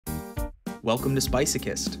Welcome to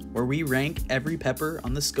Spiceochist, where we rank every pepper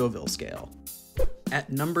on the Scoville scale. At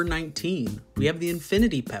number 19, we have the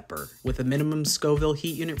Infinity Pepper, with a minimum Scoville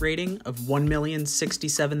heat unit rating of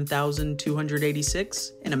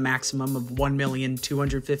 1,067,286 and a maximum of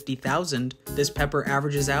 1,250,000. This pepper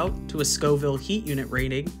averages out to a Scoville heat unit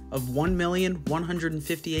rating of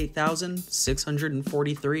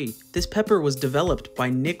 1,158,643. This pepper was developed by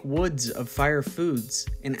Nick Woods of Fire Foods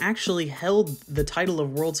and actually held the title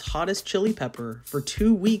of world's hottest chili pepper for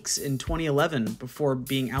 2 weeks in 2011 before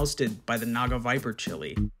being ousted by the Naga Viper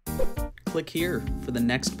chili. Click here for the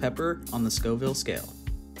next pepper on the Scoville scale.